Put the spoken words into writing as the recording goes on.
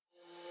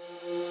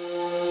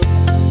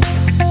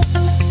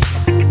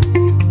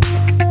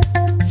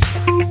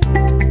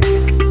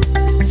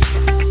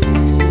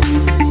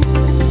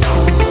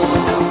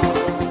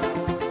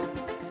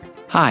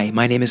Hi,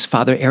 my name is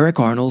Father Eric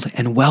Arnold,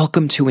 and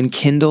welcome to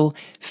Enkindle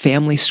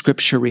Family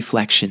Scripture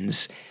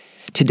Reflections.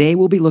 Today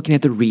we'll be looking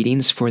at the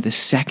readings for the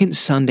second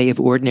Sunday of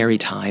Ordinary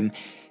Time,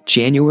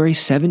 January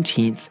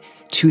 17th,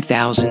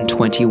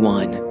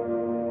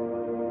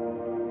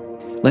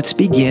 2021. Let's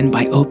begin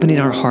by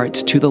opening our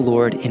hearts to the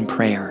Lord in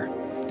prayer.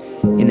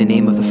 In the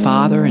name of the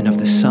Father, and of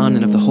the Son,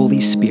 and of the Holy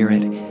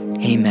Spirit,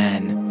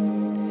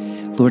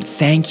 Amen. Lord,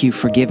 thank you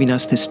for giving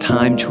us this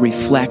time to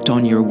reflect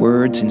on your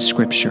words in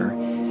Scripture.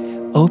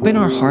 Open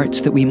our hearts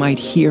that we might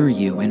hear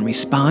you and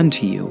respond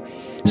to you,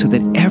 so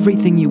that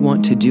everything you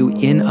want to do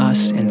in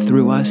us and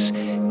through us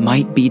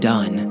might be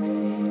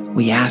done.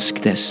 We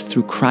ask this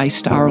through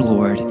Christ our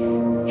Lord.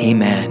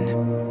 Amen.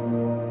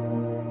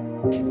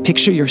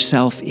 Picture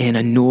yourself in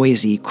a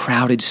noisy,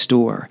 crowded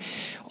store.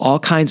 All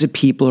kinds of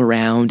people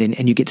around,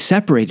 and you get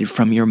separated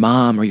from your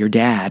mom or your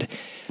dad.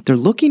 They're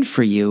looking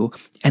for you,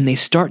 and they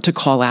start to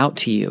call out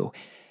to you.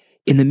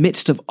 In the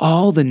midst of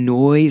all the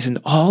noise and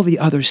all the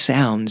other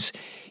sounds,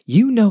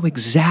 you know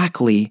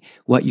exactly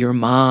what your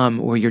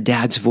mom or your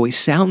dad's voice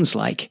sounds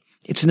like.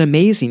 It's an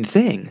amazing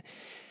thing.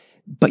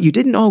 But you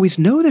didn't always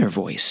know their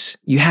voice.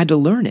 You had to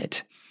learn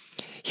it.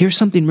 Here's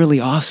something really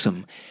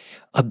awesome.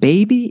 A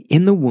baby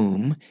in the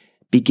womb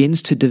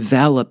begins to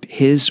develop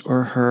his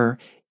or her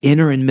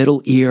inner and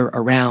middle ear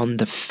around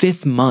the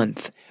 5th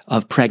month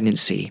of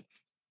pregnancy.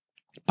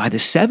 By the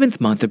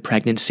 7th month of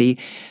pregnancy,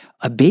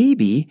 a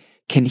baby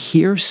can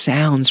hear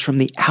sounds from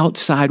the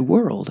outside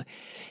world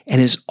and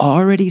is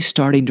already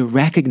starting to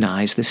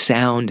recognize the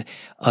sound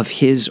of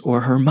his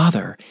or her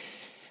mother.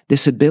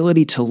 This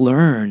ability to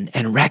learn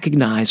and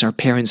recognize our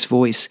parents'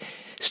 voice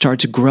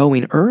starts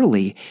growing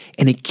early,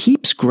 and it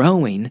keeps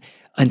growing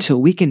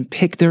until we can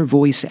pick their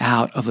voice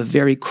out of a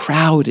very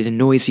crowded and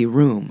noisy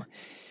room.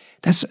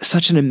 That's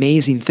such an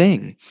amazing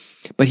thing.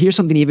 But here's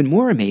something even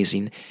more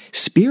amazing.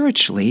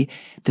 Spiritually,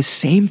 the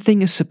same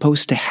thing is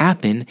supposed to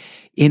happen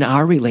in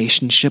our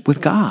relationship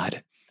with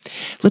God.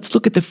 Let's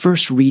look at the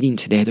first reading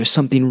today. There's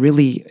something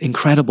really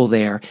incredible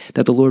there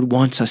that the Lord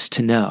wants us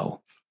to know.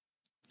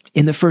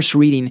 In the first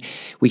reading,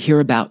 we hear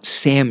about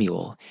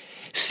Samuel.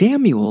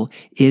 Samuel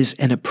is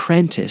an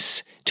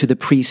apprentice to the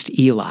priest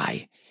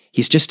Eli.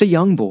 He's just a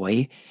young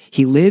boy.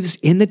 He lives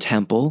in the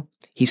temple.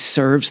 He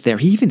serves there.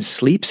 He even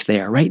sleeps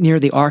there, right near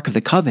the Ark of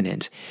the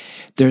Covenant.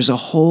 There's a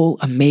whole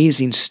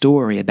amazing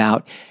story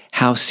about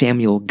how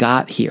Samuel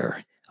got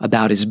here,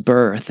 about his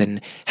birth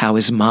and how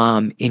his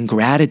mom, in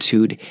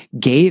gratitude,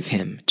 gave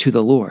him to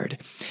the Lord.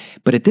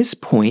 But at this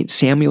point,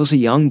 Samuel's a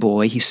young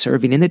boy. He's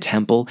serving in the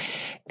temple.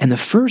 And the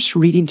first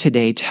reading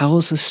today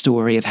tells the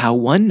story of how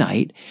one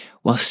night,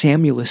 while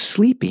Samuel is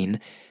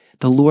sleeping,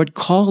 the Lord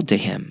called to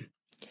him.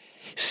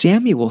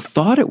 Samuel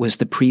thought it was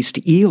the priest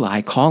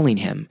Eli calling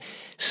him.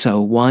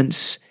 So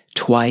once,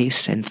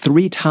 twice, and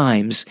 3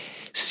 times,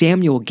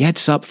 Samuel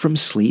gets up from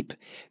sleep,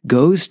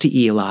 goes to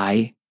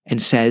Eli,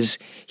 and says,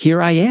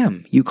 "Here I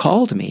am, you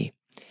called me."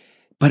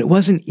 But it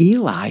wasn't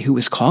Eli who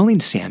was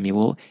calling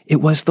Samuel,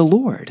 it was the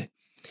Lord.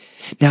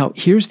 Now,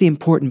 here's the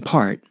important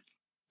part.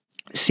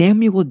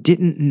 Samuel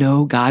didn't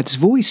know God's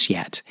voice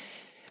yet.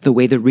 The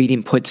way the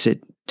reading puts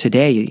it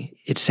today,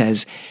 it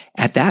says,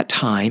 at that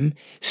time,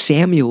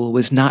 Samuel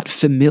was not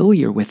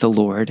familiar with the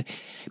Lord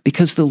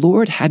because the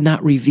Lord had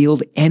not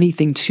revealed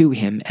anything to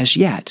him as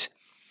yet.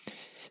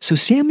 So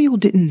Samuel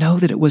didn't know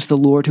that it was the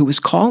Lord who was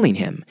calling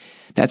him.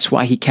 That's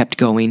why he kept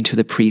going to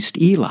the priest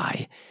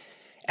Eli.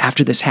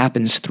 After this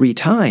happens 3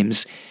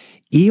 times,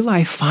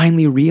 Eli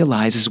finally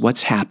realizes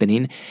what's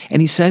happening,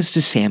 and he says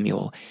to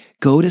Samuel,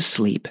 "Go to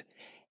sleep,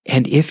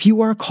 and if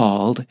you are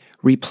called,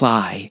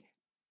 reply,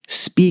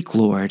 'Speak,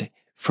 Lord,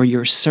 for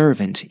your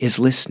servant is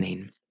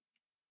listening.'"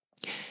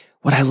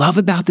 What I love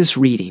about this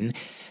reading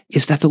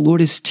is that the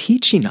Lord is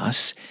teaching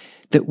us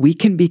that we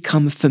can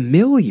become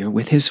familiar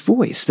with his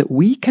voice, that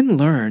we can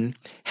learn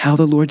how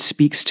the Lord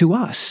speaks to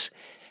us.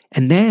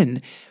 And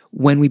then,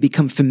 when we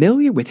become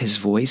familiar with his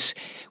voice,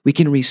 we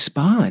can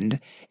respond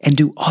and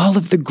do all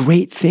of the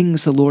great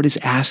things the Lord is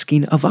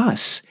asking of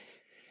us.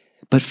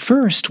 But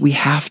first, we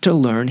have to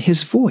learn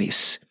his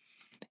voice.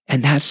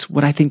 And that's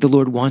what I think the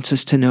Lord wants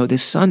us to know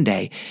this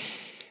Sunday.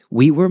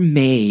 We were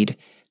made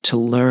to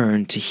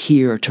learn, to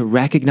hear, to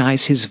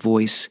recognize his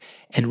voice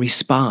and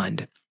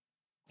respond.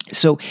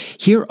 So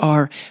here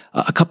are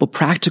a couple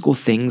practical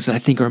things that I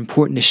think are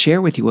important to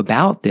share with you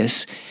about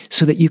this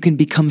so that you can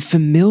become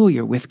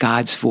familiar with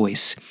God's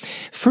voice.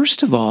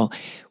 First of all,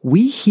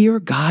 we hear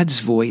God's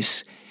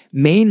voice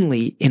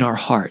mainly in our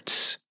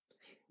hearts.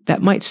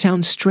 That might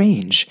sound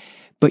strange,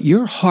 but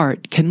your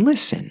heart can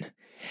listen.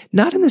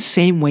 Not in the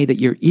same way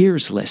that your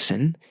ears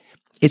listen.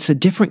 It's a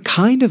different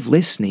kind of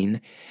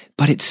listening,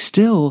 but it's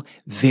still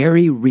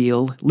very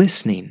real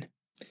listening.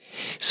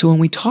 So when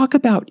we talk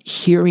about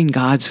hearing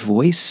God's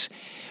voice,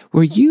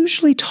 we're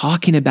usually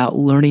talking about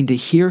learning to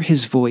hear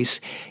his voice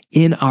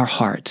in our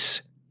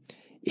hearts.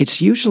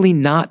 It's usually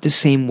not the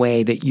same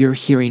way that you're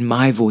hearing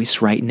my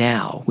voice right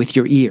now with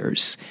your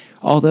ears,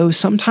 although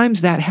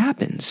sometimes that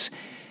happens.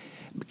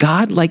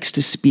 God likes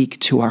to speak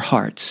to our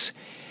hearts,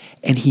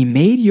 and he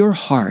made your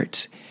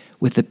heart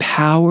with the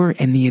power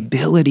and the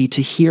ability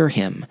to hear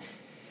him.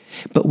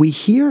 But we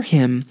hear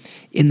him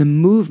in the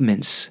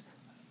movements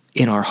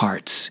in our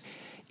hearts,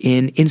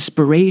 in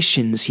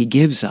inspirations he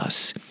gives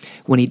us,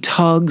 when he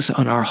tugs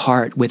on our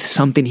heart with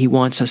something he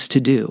wants us to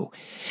do.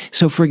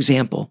 So, for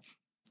example,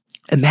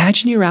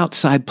 imagine you're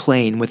outside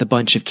playing with a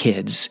bunch of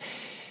kids.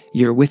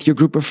 You're with your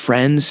group of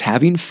friends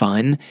having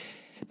fun,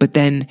 but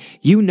then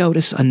you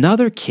notice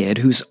another kid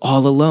who's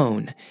all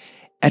alone.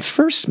 At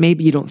first,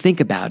 maybe you don't think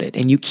about it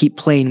and you keep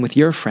playing with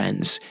your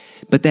friends,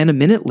 but then a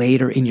minute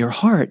later in your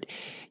heart,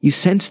 you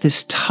sense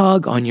this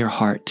tug on your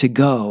heart to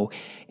go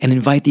and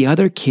invite the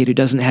other kid who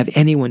doesn't have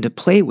anyone to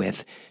play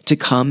with to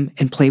come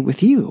and play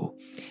with you.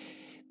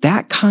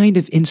 That kind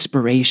of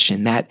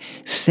inspiration, that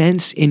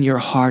sense in your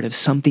heart of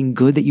something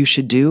good that you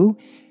should do,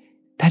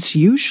 that's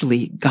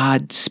usually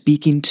God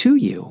speaking to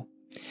you.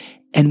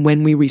 And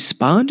when we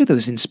respond to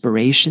those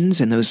inspirations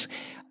and those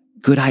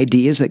good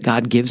ideas that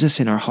God gives us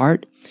in our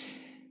heart,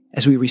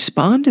 as we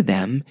respond to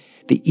them,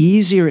 the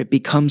easier it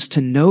becomes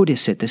to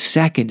notice it the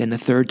second and the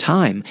third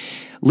time.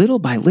 Little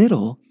by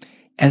little,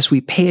 as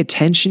we pay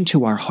attention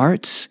to our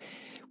hearts,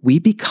 we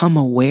become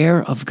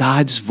aware of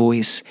God's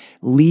voice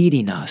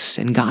leading us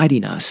and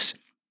guiding us.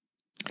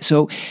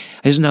 So,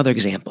 here's another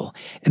example.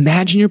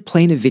 Imagine you're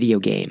playing a video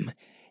game,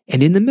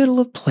 and in the middle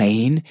of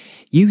playing,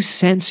 you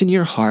sense in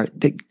your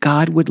heart that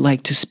God would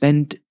like to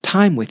spend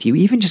time with you,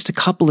 even just a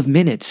couple of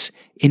minutes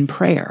in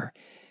prayer.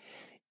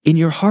 In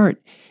your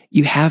heart,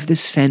 you have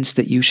this sense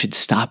that you should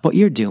stop what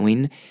you're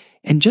doing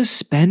and just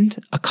spend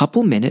a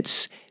couple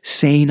minutes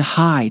saying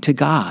hi to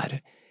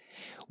God.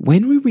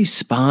 When we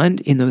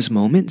respond in those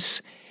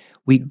moments,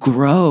 we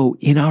grow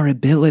in our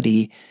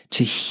ability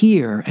to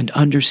hear and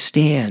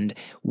understand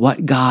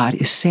what God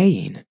is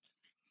saying.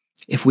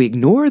 If we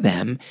ignore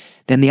them,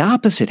 then the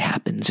opposite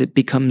happens. It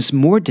becomes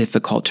more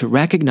difficult to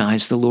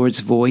recognize the Lord's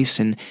voice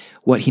and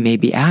what he may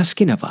be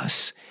asking of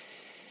us.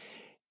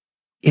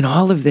 In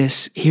all of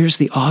this, here's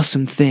the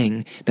awesome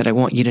thing that I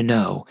want you to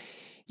know.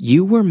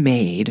 You were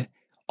made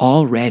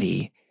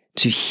already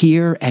to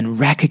hear and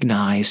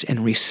recognize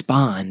and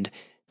respond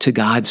to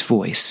God's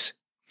voice.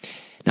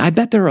 Now, I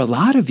bet there are a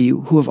lot of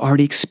you who have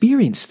already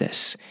experienced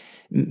this.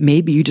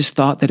 Maybe you just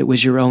thought that it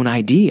was your own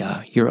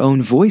idea, your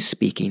own voice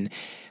speaking,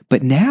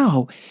 but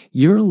now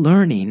you're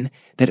learning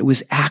that it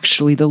was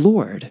actually the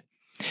Lord.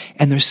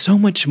 And there's so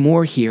much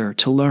more here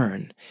to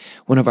learn.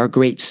 One of our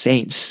great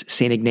saints,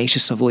 St.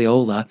 Ignatius of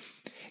Loyola,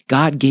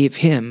 God gave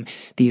him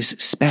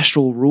these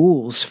special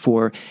rules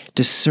for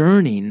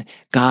discerning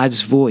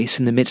God's voice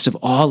in the midst of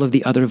all of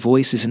the other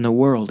voices in the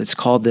world. It's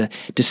called the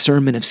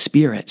discernment of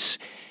spirits.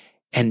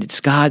 And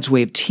it's God's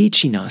way of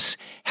teaching us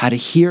how to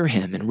hear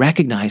him and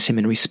recognize him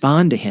and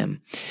respond to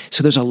him.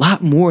 So there's a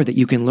lot more that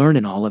you can learn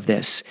in all of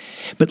this.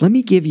 But let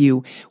me give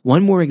you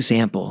one more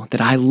example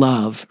that I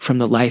love from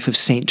the life of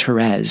Saint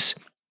Therese.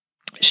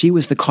 She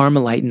was the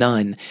Carmelite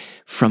nun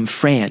from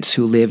France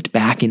who lived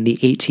back in the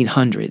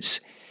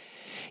 1800s.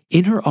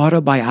 In her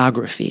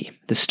autobiography,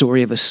 The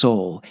Story of a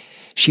Soul,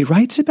 she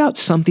writes about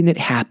something that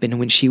happened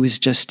when she was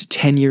just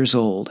 10 years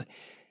old.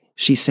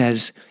 She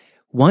says,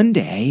 "One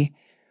day,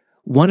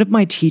 one of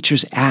my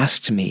teachers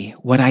asked me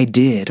what I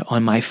did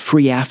on my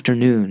free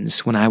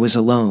afternoons when I was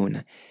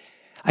alone.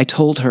 I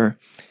told her,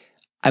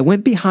 I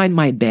went behind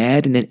my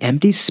bed in an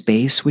empty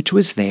space which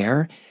was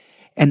there,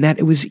 and that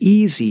it was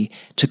easy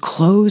to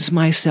close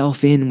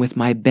myself in with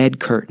my bed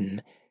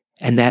curtain,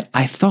 and that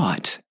I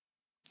thought."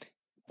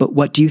 "But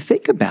what do you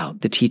think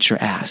about?" the teacher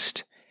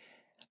asked.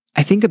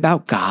 "I think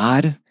about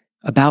God,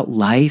 about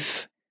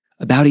life,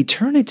 about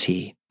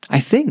eternity, I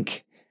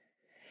think."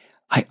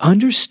 I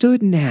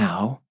understood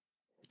now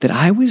that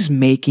I was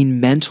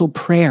making mental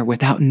prayer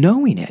without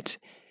knowing it,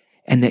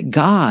 and that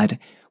God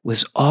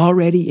was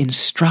already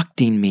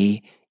instructing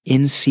me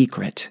in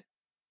secret.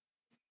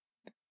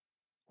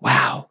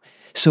 Wow.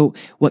 So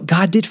what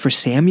God did for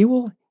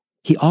Samuel,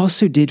 he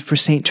also did for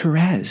Saint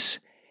Therese.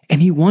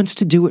 And he wants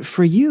to do it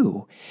for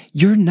you.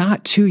 You're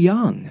not too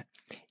young.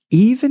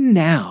 Even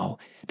now,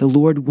 the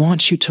Lord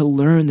wants you to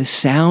learn the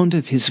sound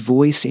of his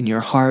voice in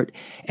your heart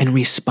and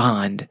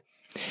respond.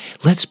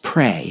 Let's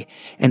pray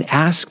and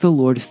ask the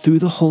Lord through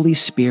the Holy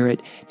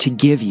Spirit to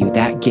give you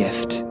that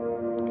gift.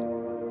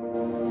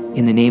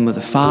 In the name of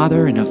the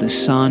Father, and of the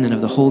Son, and of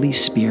the Holy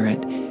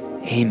Spirit,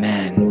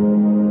 amen.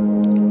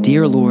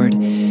 Dear Lord,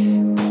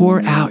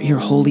 pour out your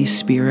Holy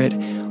Spirit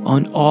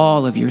on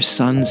all of your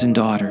sons and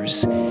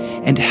daughters,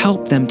 and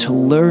help them to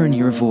learn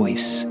your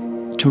voice,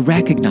 to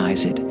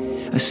recognize it,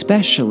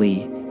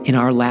 especially in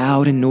our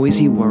loud and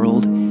noisy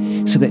world,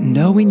 so that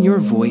knowing your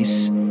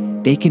voice,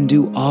 they can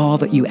do all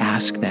that you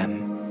ask them.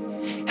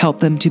 Help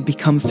them to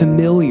become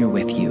familiar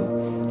with you,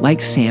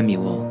 like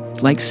Samuel,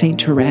 like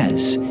Saint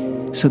Therese,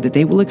 so that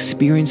they will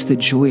experience the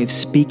joy of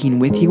speaking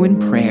with you in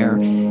prayer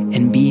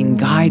and being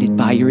guided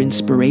by your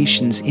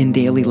inspirations in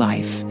daily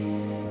life.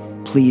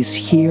 Please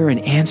hear and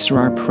answer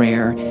our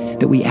prayer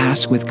that we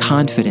ask with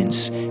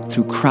confidence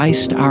through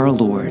Christ our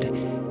Lord.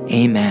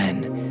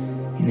 Amen.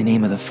 In the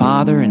name of the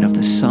Father, and of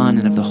the Son,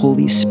 and of the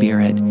Holy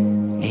Spirit.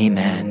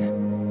 Amen.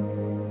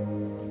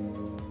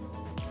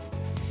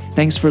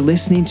 Thanks for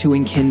listening to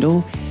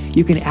Enkindle.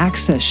 You can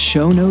access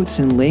show notes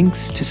and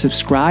links to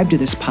subscribe to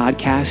this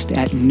podcast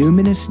at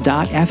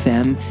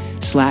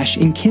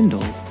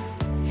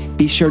numinous.fm/Enkindle.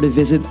 Be sure to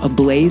visit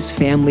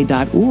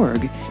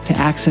ablazefamily.org to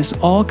access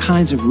all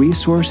kinds of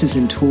resources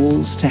and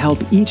tools to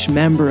help each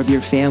member of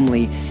your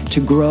family to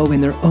grow in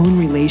their own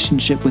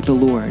relationship with the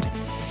Lord.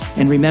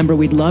 And remember,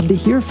 we'd love to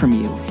hear from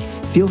you.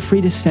 Feel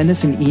free to send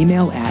us an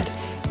email at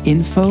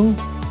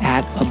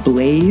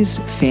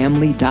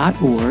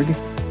info@ablazefamily.org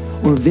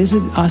or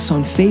visit us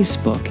on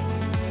Facebook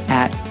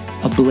at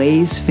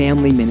Ablaze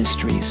Family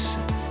Ministries.